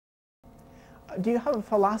Do you have a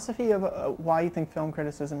philosophy of why you think film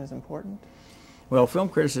criticism is important? Well, film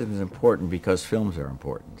criticism is important because films are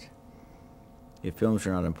important. If films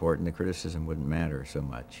are not important, the criticism wouldn't matter so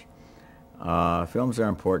much. Films are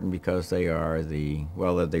important because they are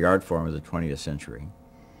they're the art form of the 20th century.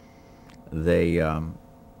 They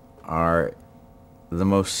are the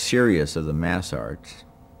most serious of the mass arts,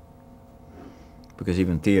 because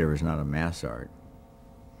even theater is not a mass art.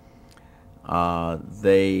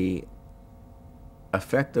 They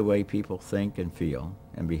affect the way people think and feel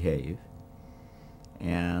and behave,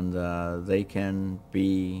 and they can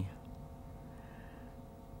be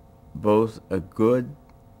both a good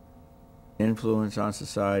influence on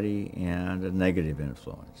society and a negative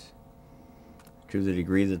influence. To the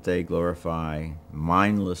degree that they glorify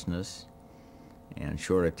mindlessness and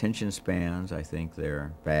short attention spans, I think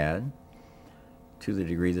they're bad. To the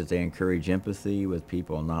degree that they encourage empathy with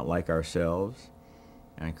people not like ourselves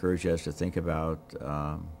and encourage us to think about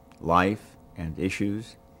life and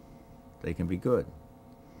issues, they can be good.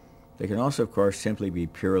 They can also, of course, simply be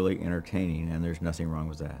purely entertaining, and there's nothing wrong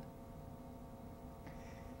with that.